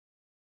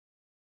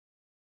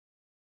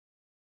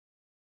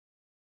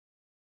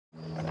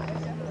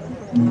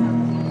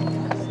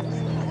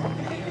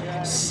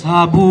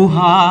Sa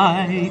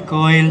buhay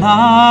ko'y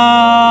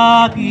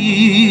labis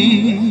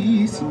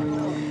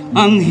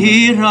ang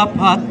hirap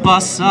at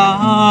pasakit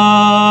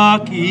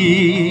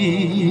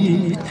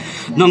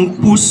ng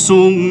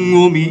pusong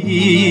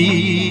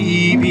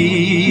umiibig,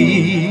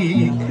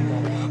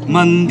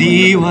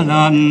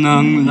 mandiwalan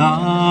ng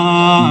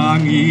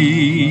langit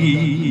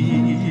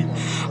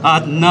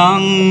at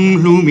nang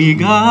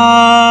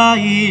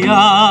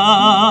lumigaya,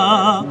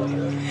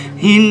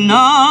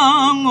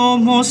 hinango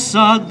mo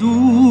sa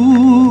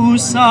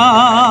dusa,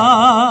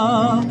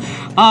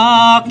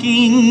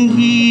 aking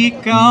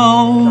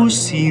ikaw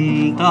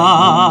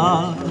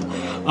sinta,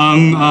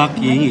 ang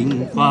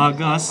aking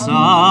pag-asa.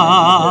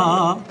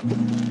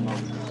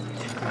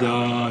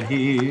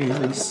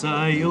 Dahil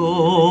sa'yo,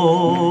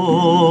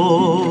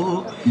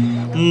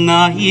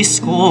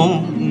 nais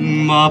kong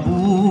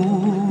mabuhay.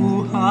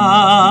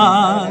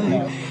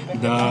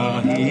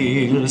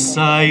 Dahil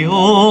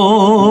sa'yo,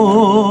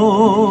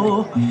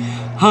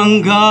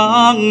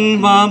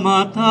 hanggang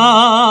mamatay,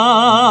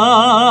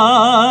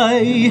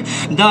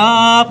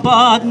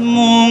 dapat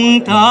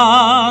mong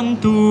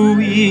tantuin,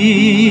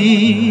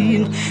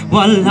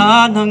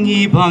 wala nang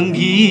ibang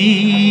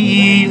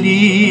giliw.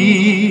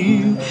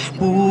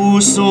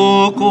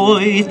 Puso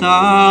ko'y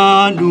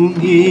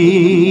tanungin,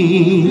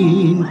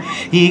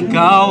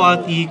 ikaw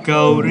at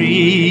ikaw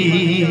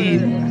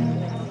rin.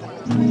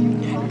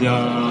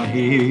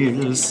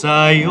 Dahil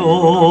sa'yo,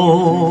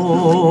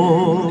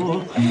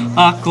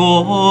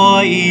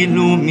 ako'y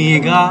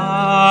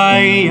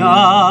lumigaya.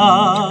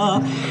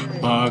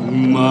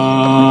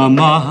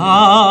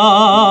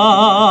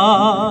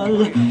 Pagmamahal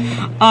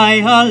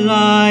ay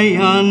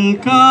halayan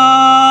ka,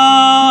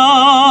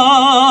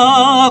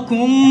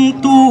 kung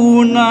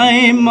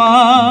tunay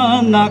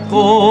man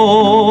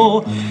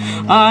ako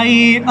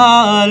ay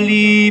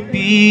alipinin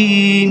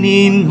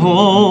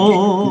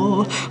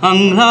mo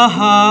ang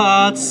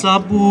lahat sa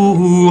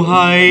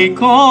buhay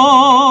ko.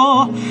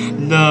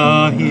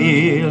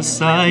 Dahil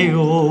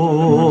sa'yo,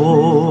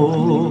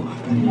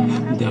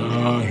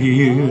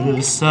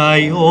 dahil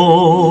sa'yo,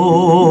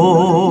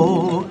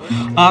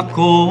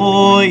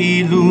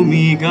 ako'y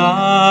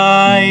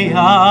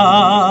lumigaya.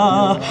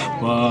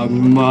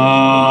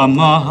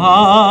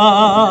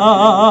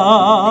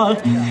 Pagmamahal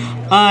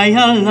ay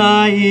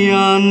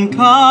halayan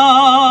ka,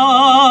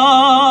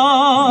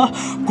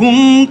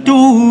 kung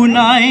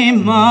tunay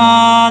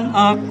man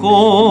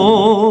ako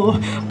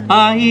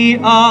ay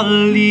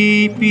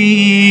alipinin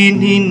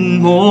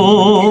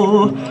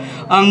mo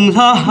ang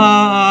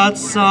lahat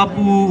sa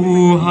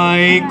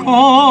buhay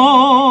ko.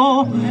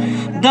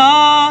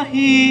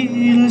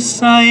 Dahil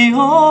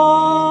sa'yo,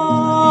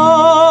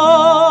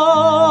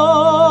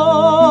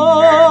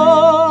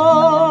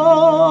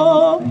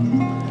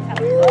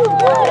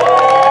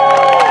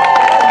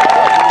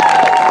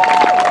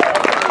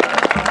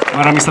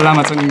 maraming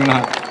salamat sa inyong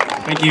lahat.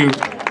 Thank you.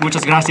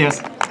 Muchas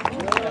gracias.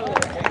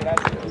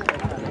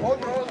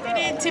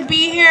 To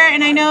be here,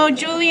 and I know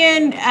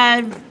Julian,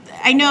 I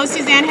know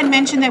Suzanne had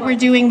mentioned that we're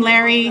doing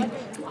Larry,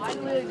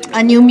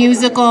 a new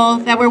musical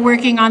that we're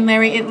working on,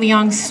 Larry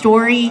Itliong's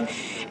story,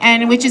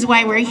 and which is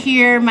why we're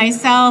here.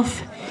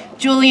 Myself,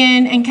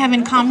 Julian, and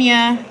Kevin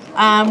Kamia,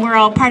 we're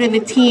all part of the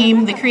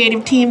team, the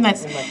creative team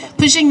that's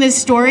pushing this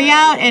story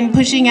out and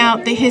pushing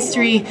out the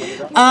history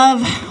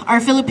of our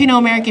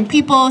Filipino-American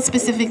people,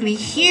 specifically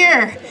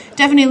here,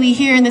 definitely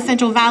here in the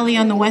Central Valley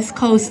on the West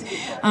Coast,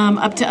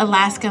 up to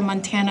Alaska,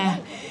 Montana,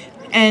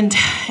 and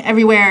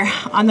everywhere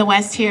on the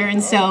West here.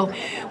 And so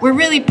we're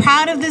really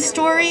proud of this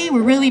story.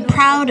 We're really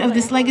proud of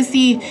this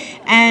legacy.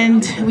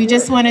 And we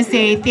just want to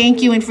say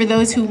thank you. And for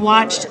those who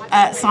watched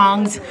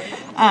songs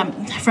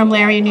from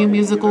Larry, a new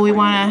musical, we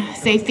want to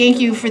say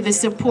thank you for the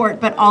support.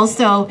 But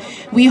also,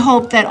 we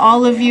hope that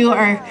all of you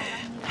are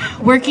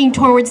working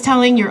towards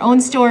telling your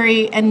own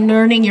story and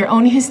learning your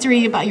own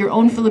history about your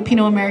own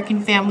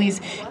Filipino-American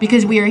families,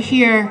 because we are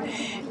here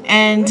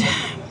and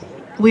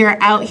we are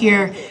out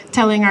here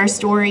telling our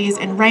stories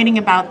and writing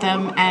about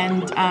them,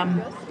 and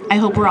I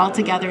hope we're all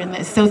together in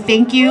this. So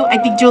thank you. I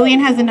think Julian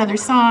has another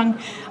song.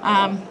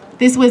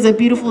 This was a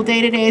beautiful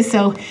day today,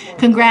 so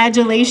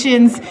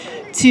congratulations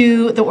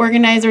to the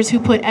organizers who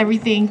put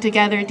everything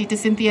together, Tita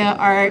Cynthia,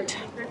 Art,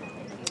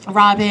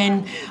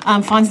 Robin,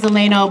 Fonz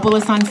Delano,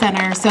 Bulasan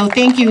Center. So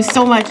thank you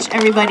so much,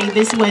 everybody.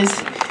 This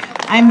was,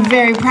 I'm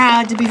very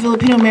proud to be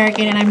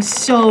Filipino-American, and I'm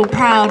so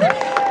proud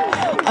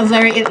of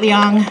Larry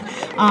Itliong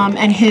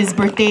and his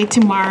birthday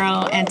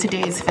tomorrow and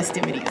today's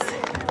festivities.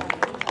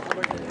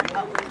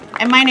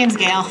 And my name's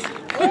Gail.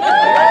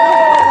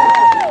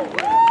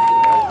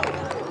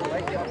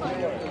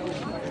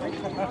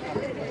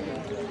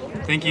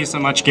 Thank you so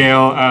much,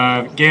 Gail.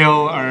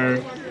 Gail, our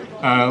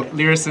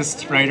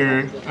lyricist,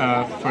 writer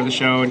for the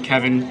show, and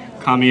Kevin,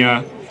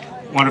 Kamiya,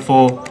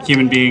 wonderful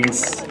human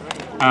beings.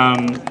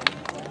 I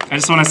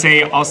just want to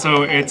say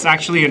also, it's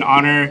actually an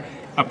honor,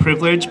 a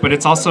privilege, but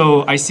it's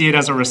also, I see it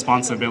as a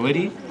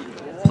responsibility.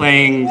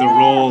 playing the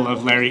role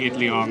of Larry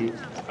Itliong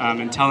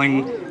and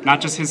telling not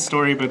just his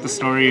story, but the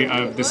story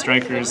of the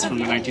strikers from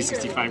the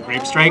 1965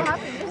 grape strike.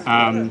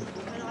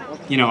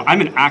 You know, I'm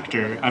an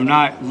actor. I'm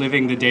not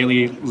living the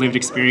daily lived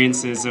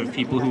experiences of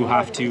people who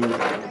have to,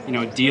 you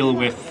know, deal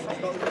with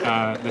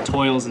the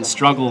toils and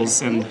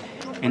struggles and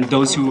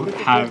those who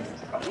have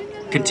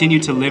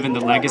continued to live in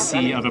the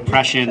legacy of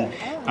oppression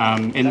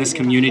in this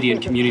community and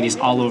communities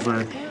all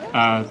over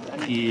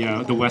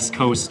the West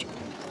Coast.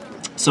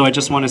 So I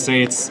just want to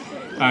say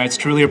it's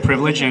truly a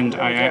privilege, and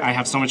I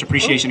have so much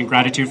appreciation and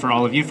gratitude for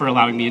all of you for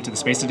allowing me into the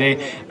space today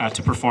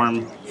to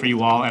perform for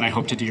you all, and I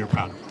hope to do you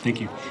proud.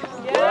 Thank you.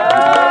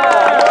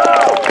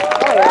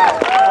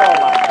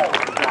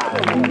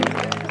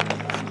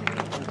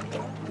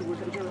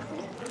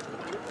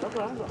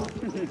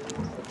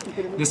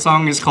 This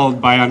song is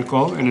called Bayan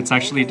Ko, and it's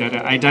actually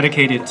I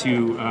dedicate it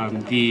to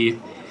the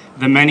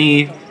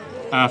many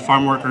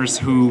farm workers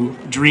who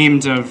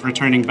dreamed of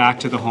returning back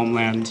to the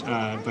homeland,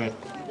 but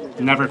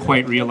never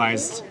quite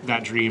realized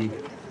that dream.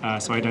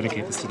 So I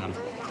dedicate this to them.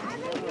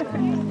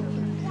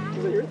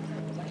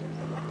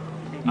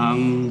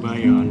 Ang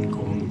bayan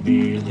kong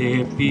Pilipinas,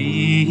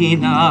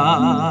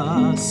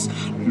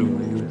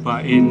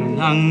 lupain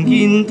ng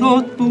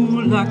ginto't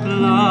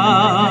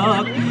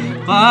bulaklak,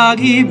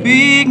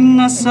 pag-ibig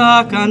na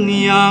sa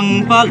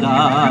kanyang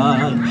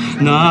balat,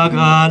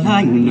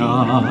 nagalay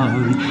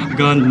ng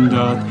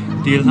ganda't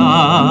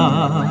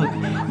dilag,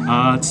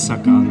 at sa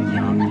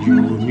kanyang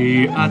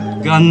yumi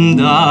at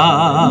ganda,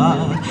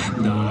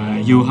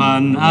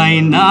 dayuhan ay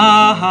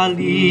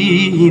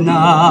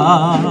nahalina.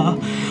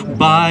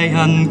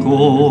 Bayan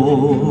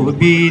ko,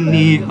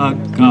 binihag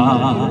ka,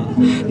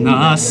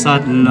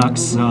 nasadlak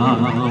sa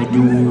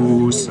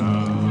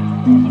dusa.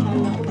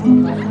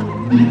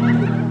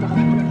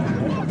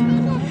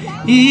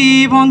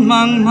 Ibon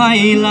mang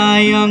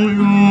maylayang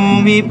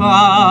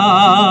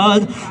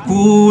lumipad,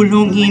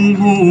 kulungin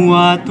mo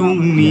at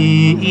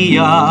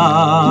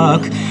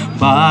umiiyak.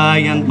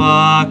 Bayan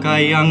pa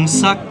kayang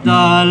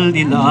sakdal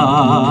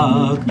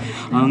dilag,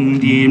 ang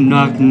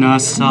dinag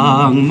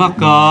nasang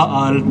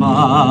makaalpas.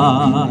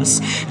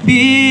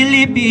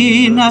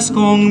 Pilipinas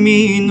kong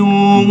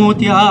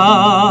minumutya,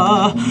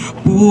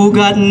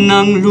 pugad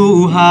ng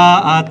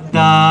luha at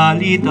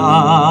dalita.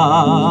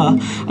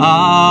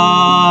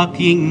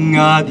 Aking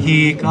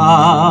adhika,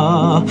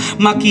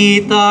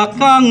 makita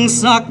kang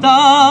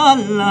sakdalaya.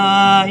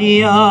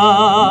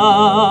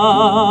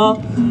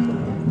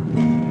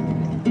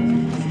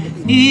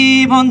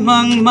 Ibon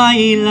mang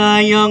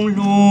maylayang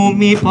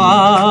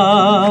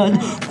lumipad,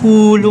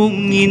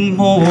 kulungin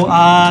mo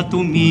at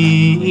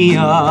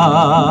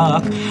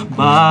umiiyak.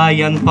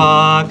 Bayan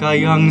pa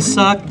kayang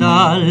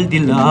sakdal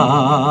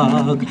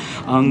dilag,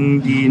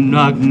 ang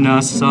dinag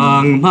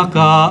nasang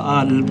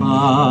makaalpas.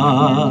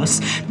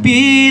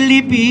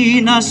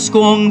 Pilipinas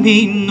kong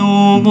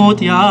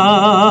minumutya,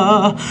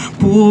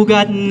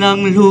 pugad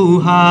ng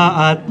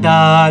luha at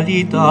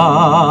dalita.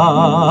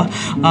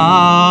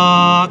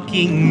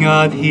 Aking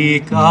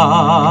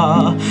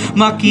adhika,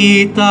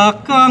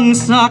 makita kang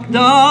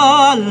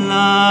sakdalaya.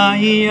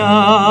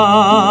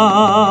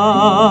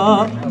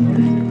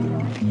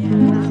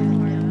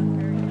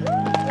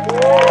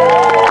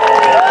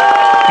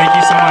 Thank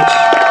you so much.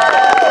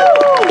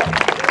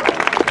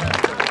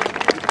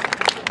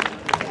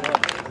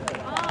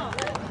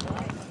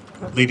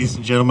 Ladies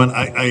and gentlemen,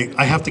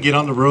 I have to get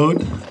on the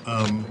road.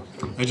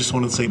 I just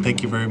want to say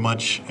thank you very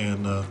much,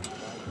 and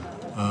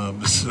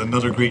this is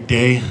another great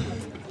day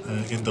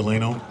in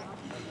Delano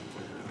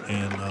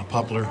and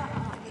Poplar,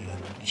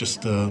 and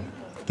just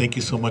thank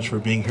you so much for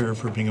being here,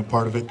 for being a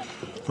part of it,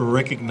 for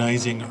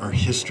recognizing our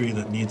history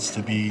that needs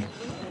to be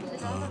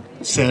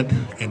said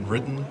and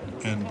written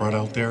and brought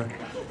out there.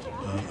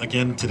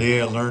 Again,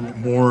 today I learned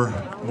more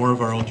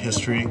of our own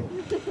history,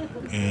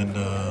 and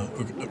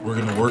we're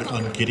going to work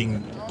on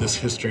getting this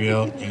history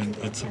out, and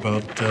it's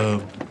about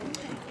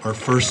our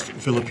first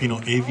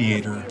Filipino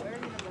aviator.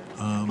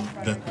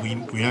 That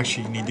we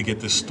actually need to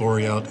get this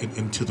story out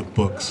into the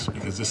books,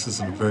 because this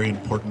is a very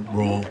important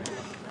role,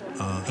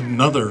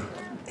 another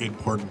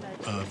important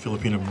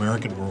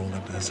Filipino-American role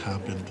that has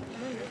happened.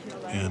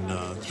 And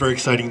it's very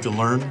exciting to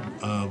learn,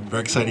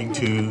 very exciting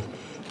to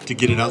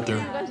get it out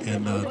there.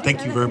 And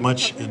thank you very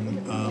much.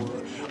 And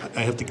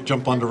I have to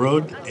jump on the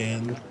road,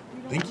 and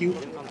thank you.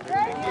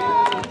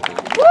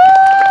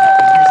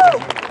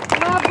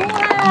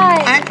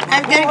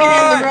 I'm going to get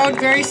on the road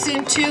very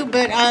soon too,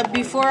 but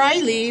before I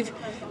leave,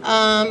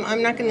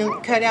 I'm not going to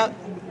cut out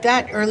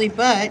that early,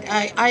 but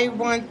I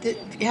want to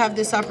have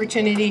this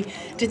opportunity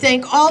to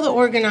thank all the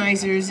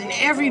organizers and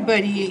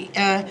everybody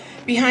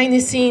behind the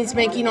scenes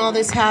making all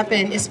this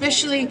happen,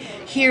 especially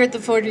here at the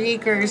 40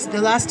 Acres.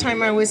 The last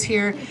time I was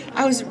here,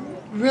 I was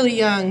really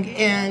young,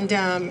 and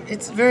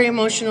it's very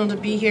emotional to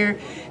be here,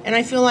 and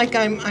I feel like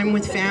I'm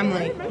with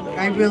family.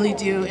 I really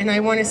do. And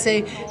I want to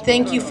say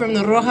thank you from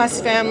the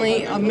Rojas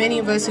family, many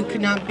of us who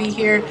could not be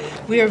here.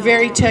 We are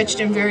very touched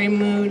and very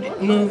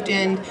moved,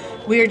 and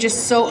we are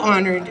just so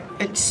honored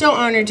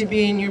to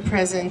be in your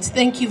presence.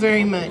 Thank you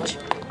very much.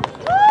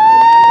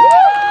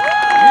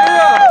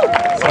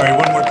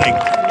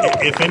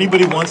 if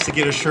anybody wants to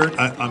get a shirt,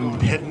 I'm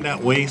heading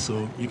that way,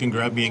 so you can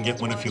grab me and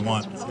get one if you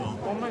want.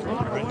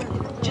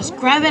 So. Just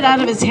grab it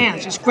out of his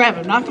hands. Just grab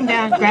it. Knock him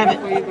down, grab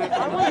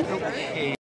it.